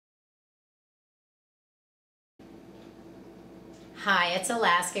Hi, it's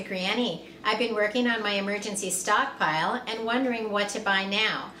Alaska Granny. I've been working on my emergency stockpile and wondering what to buy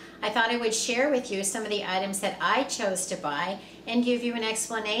now. I thought I would share with you some of the items that I chose to buy and give you an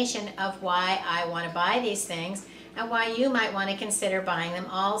explanation of why I want to buy these things and why you might want to consider buying them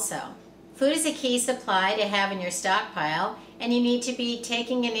also. Food is a key supply to have in your stockpile, and you need to be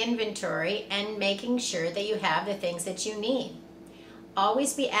taking an inventory and making sure that you have the things that you need.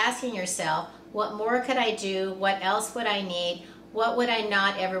 Always be asking yourself, what more could I do? What else would I need? What would I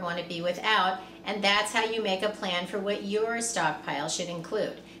not ever want to be without? And that's how you make a plan for what your stockpile should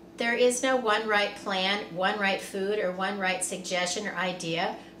include. There is no one right plan, one right food, or one right suggestion or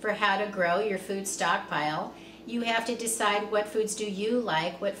idea for how to grow your food stockpile. You have to decide what foods do you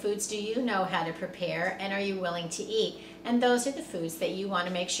like, what foods do you know how to prepare, and are you willing to eat? And those are the foods that you want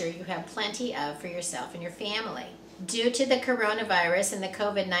to make sure you have plenty of for yourself and your family. Due to the coronavirus and the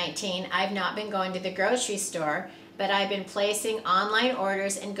COVID-19, I've not been going to the grocery store, but I've been placing online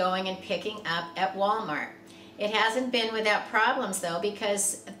orders and going and picking up at Walmart. It hasn't been without problems though,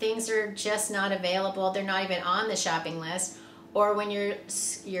 because things are just not available. They're not even on the shopping list. Or when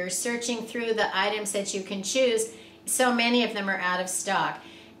you're searching through the items that you can choose, so many of them are out of stock.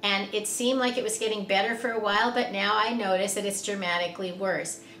 And it seemed like it was getting better for a while, but now I notice that it's dramatically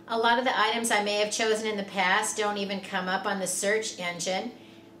worse. A lot of the items I may have chosen in the past don't even come up on the search engine.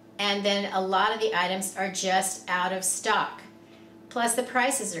 And then a lot of the items are just out of stock. Plus the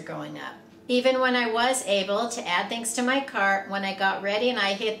prices are going up. Even when I was able to add things to my cart, when I got ready and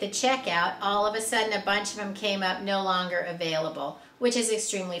I hit the checkout, all of a sudden a bunch of them came up no longer available, which is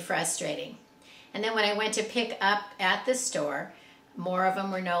extremely frustrating. And then when I went to pick up at the store, more of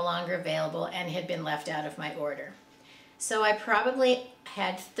them were no longer available and had been left out of my order. So I probably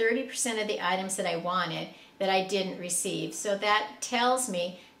had 30% of the items that I wanted that I didn't receive. So that tells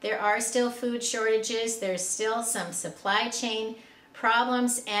me there are still food shortages, there's still some supply chain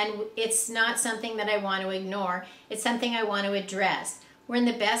problems, and it's not something that I want to ignore. It's something I want to address. We're in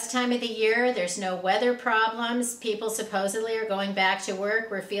the best time of the year. There's no weather problems. People supposedly are going back to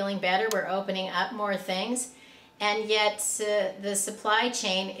work. We're feeling better. We're opening up more things. And yet the supply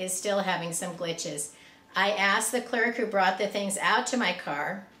chain is still having some glitches. I asked the clerk who brought the things out to my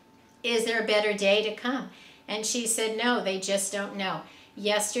car, is there a better day to come? And she said, no, they just don't know.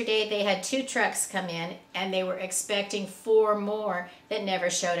 Yesterday they had 2 trucks come in and they were expecting 4 more that never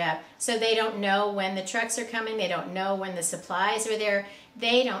showed up. So they don't know when the trucks are coming, they don't know when the supplies are there,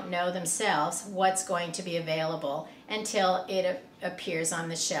 they don't know themselves what's going to be available until it appears on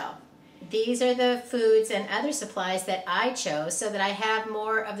the shelf. These are the foods and other supplies that I chose so that I have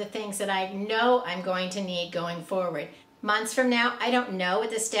more of the things that I know I'm going to need going forward. Months from now, I don't know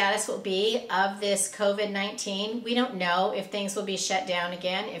what the status will be of this COVID-19. We don't know if things will be shut down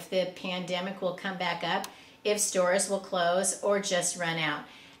again, if the pandemic will come back up, if stores will close or just run out.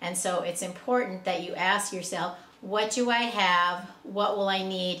 And so it's important that you ask yourself, what do I have, what will I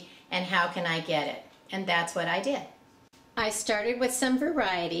need, and how can I get it? And that's what I did. I started with some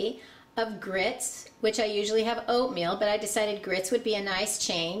variety of grits, which I usually have oatmeal, but I decided grits would be a nice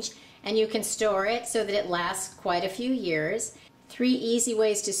change. And you can store it so that it lasts quite a few years. 3 easy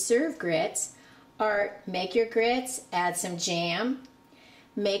ways to serve grits are make your grits, add some jam,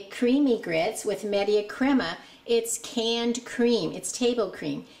 make creamy grits with media crema. It's canned cream, it's table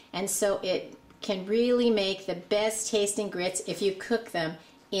cream, and so it can really make the best tasting grits if you cook them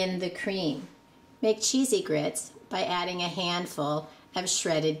in the cream. Make cheesy grits by adding a handful of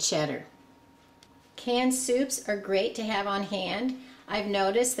shredded cheddar. Canned soups are great to have on hand. I've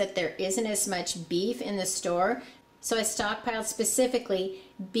noticed that there isn't as much beef in the store, so I stockpiled specifically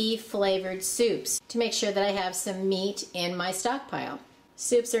beef-flavored soups to make sure that I have some meat in my stockpile.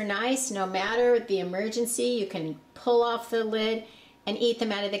 Soups are nice no matter the emergency. You can pull off the lid and eat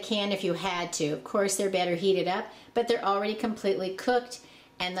them out of the can if you had to. Of course, they're better heated up, but they're already completely cooked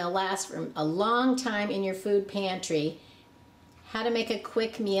and they'll last for a long time in your food pantry. How to make a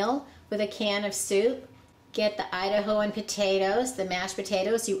quick meal with a can of soup. Get the Idahoan potatoes, the mashed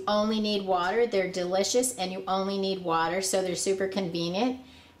potatoes. You only need water. They're delicious and you only need water, so they're super convenient.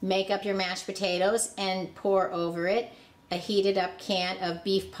 Make up your mashed potatoes and pour over it a heated up can of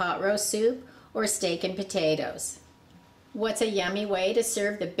beef pot roast soup or steak and potatoes. What's a yummy way to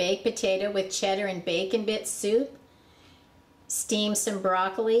serve the baked potato with cheddar and bacon bit soup? Steam some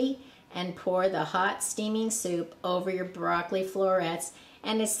broccoli and pour the hot steaming soup over your broccoli florets.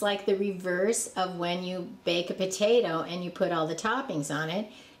 And it's like the reverse of when you bake a potato and you put all the toppings on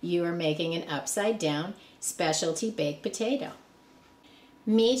it. You are making an upside down specialty baked potato.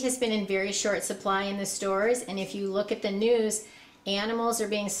 Meat has been in very short supply in the stores, and if you look at the news, animals are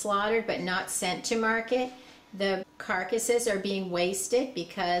being slaughtered but not sent to market. The carcasses are being wasted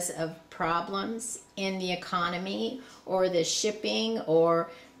because of problems in the economy or the shipping, or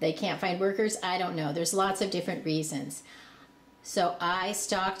they can't find workers. I don't know. There's lots of different reasons. So I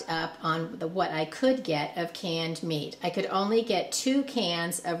stocked up on what I could get of canned meat. I could only get 2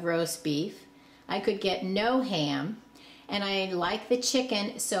 cans of roast beef. I could get no ham. And I like the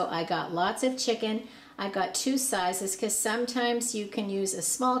chicken, so I got lots of chicken. I got 2 sizes because sometimes you can use a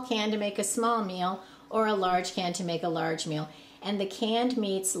small can to make a small meal or a large can to make a large meal. And the canned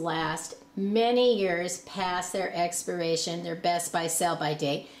meats last many years past their expiration, their best by sell by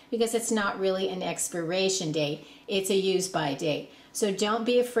date, because it's not really an expiration date, it's a use by date. So don't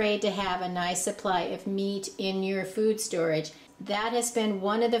be afraid to have a nice supply of meat in your food storage. That has been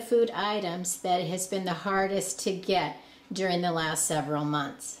one of the food items that has been the hardest to get during the last several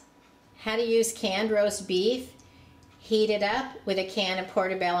months. How to use canned roast beef: heat it up with a can of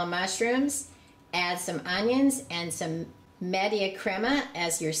portobello mushrooms, add some onions and some media crema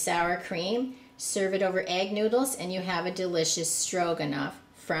as your sour cream, serve it over egg noodles, and you have a delicious stroganoff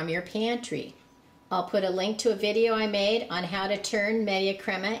from your pantry. I'll put a link to a video I made on how to turn media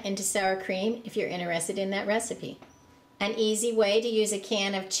crema into sour cream if you're interested in that recipe. An easy way to use a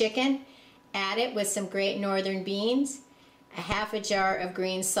can of chicken: add it with some Great Northern beans, a half a jar of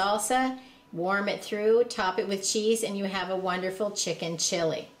green salsa, warm it through, top it with cheese, and you have a wonderful chicken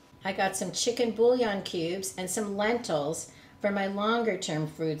chili. I got some chicken bouillon cubes and some lentils for my longer term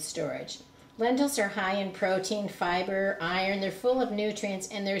food storage. Lentils are high in protein, fiber, iron. They're full of nutrients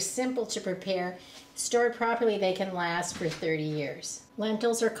and they're simple to prepare. Stored properly, they can last for 30 years.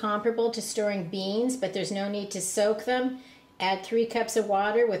 Lentils are comparable to storing beans, but there's no need to soak them. Add 3 cups of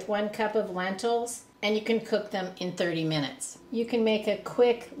water with 1 cup of lentils, and you can cook them in 30 minutes. You can make a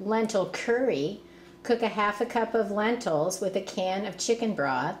quick lentil curry. Cook a half a cup of lentils with a can of chicken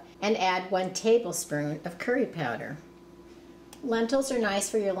broth and add 1 tablespoon of curry powder. Lentils are nice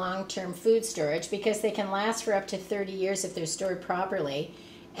for your long-term food storage because they can last for up to 30 years if they're stored properly,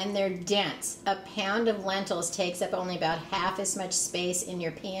 and they're dense. A pound of lentils takes up only about half as much space in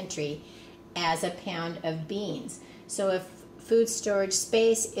your pantry as a pound of beans. So if food storage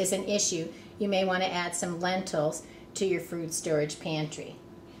space is an issue, you may want to add some lentils to your food storage pantry.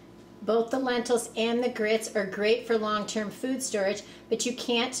 Both the lentils and the grits are great for long-term food storage, but you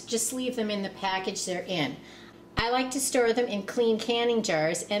can't just leave them in the package they're in. I like to store them in clean canning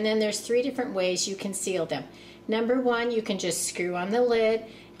jars, and then there's 3 different ways you can seal them. Number 1, you can just screw on the lid.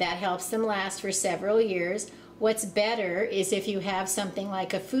 That helps them last for several years. What's better is if you have something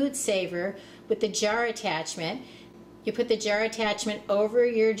like a food saver with the jar attachment. You put the jar attachment over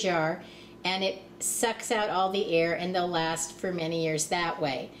your jar and it sucks out all the air, and they'll last for many years that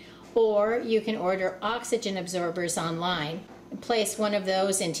way. Or you can order oxygen absorbers online and place one of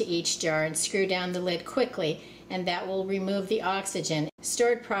those into each jar and screw down the lid quickly, and that will remove the oxygen.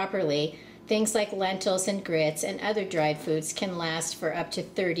 Stored properly, things like lentils and grits and other dried foods can last for up to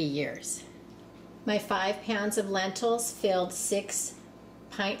 30 years. My 5 pounds of lentils filled 6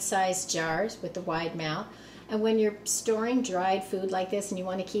 pint-sized jars with the wide mouth. And when you're storing dried food like this and you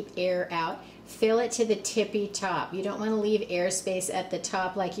want to keep air out, fill it to the tippy top. You don't want to leave airspace at the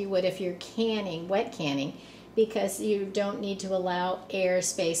top like you would if you're canning, wet canning, because you don't need to allow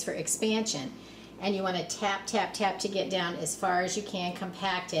airspace for expansion. And you want to tap, tap, tap to get down as far as you can,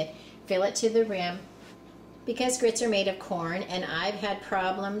 compact it, fill it to the rim. Because grits are made of corn, and I've had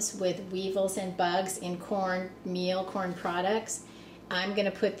problems with weevils and bugs in cornmeal, corn products, I'm going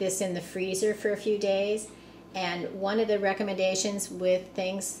to put this in the freezer for a few days. And one of the recommendations with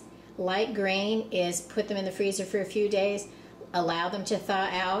things like grain is put them in the freezer for a few days, allow them to thaw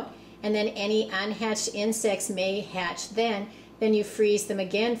out, and then any unhatched insects may hatch then you freeze them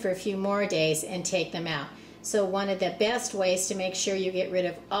again for a few more days and take them out. So one of the best ways to make sure you get rid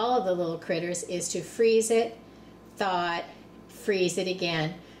of all of the little critters is to freeze it, thaw it, freeze it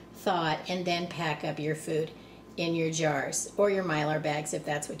again, thaw it, and then pack up your food in your jars or your Mylar bags if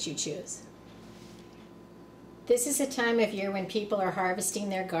that's what you choose. This is a time of year when people are harvesting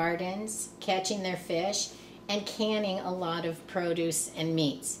their gardens, catching their fish, and canning a lot of produce and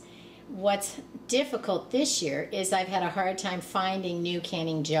meats. What's difficult this year is I've had a hard time finding new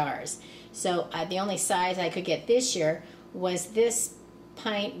canning jars. So the only size I could get this year was this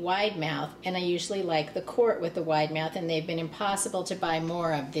pint wide mouth, and I usually like the quart with the wide mouth, and they've been impossible to buy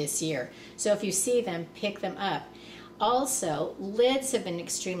more of this year. So if you see them, pick them up. Also, lids have been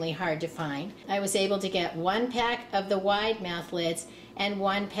extremely hard to find. I was able to get 1 pack of the wide mouth lids and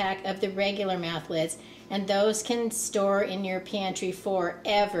 1 pack of the regular mouth lids, and those can store in your pantry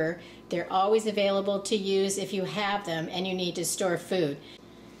forever. They're always available to use if you have them and you need to store food.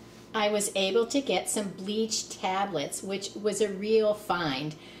 I was able to get some bleach tablets, which was a real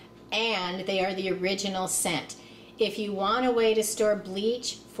find, and they are the original scent. If you want a way to store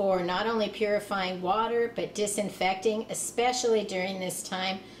bleach for not only purifying water but disinfecting, especially during this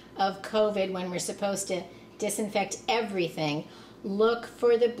time of COVID when we're supposed to disinfect everything, look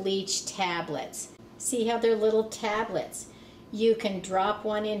for the bleach tablets. See how they're little tablets. You can drop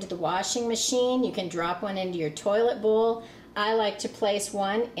one into the washing machine, you can drop one into your toilet bowl. I like to place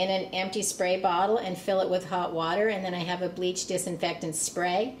one in an empty spray bottle and fill it with hot water, and then I have a bleach disinfectant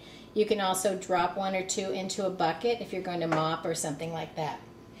spray. You can also drop one or two into a bucket if you're going to mop or something like that.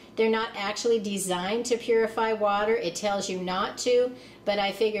 They're not actually designed to purify water. It tells you not to, but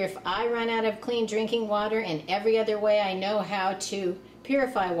I figure if I run out of clean drinking water and every other way I know how to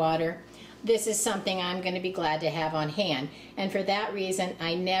purify water, this is something I'm going to be glad to have on hand. And for that reason,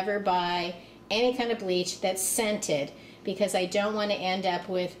 I never buy any kind of bleach that's scented, because I don't want to end up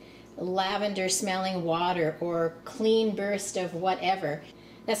with lavender smelling water or clean burst of whatever.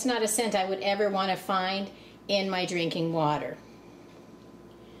 That's not a scent I would ever want to find in my drinking water.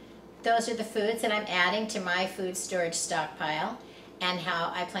 Those are the foods that I'm adding to my food storage stockpile and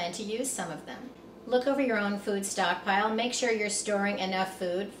how I plan to use some of them. Look over your own food stockpile. Make sure you're storing enough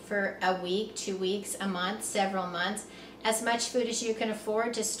food for a week, 2 weeks, a month, several months, as much food as you can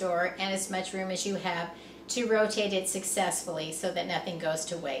afford to store and as much room as you have to rotate it successfully so that nothing goes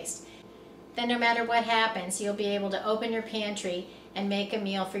to waste. Then no matter what happens, you'll be able to open your pantry and make a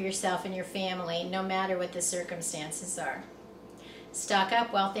meal for yourself and your family, no matter what the circumstances are. Stock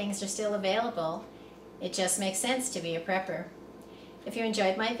up while things are still available. It just makes sense to be a prepper. If you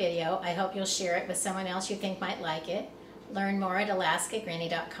enjoyed my video, I hope you'll share it with someone else you think might like it. Learn more at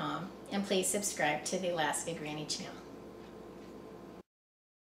alaskagranny.com, and please subscribe to the Alaska Granny channel.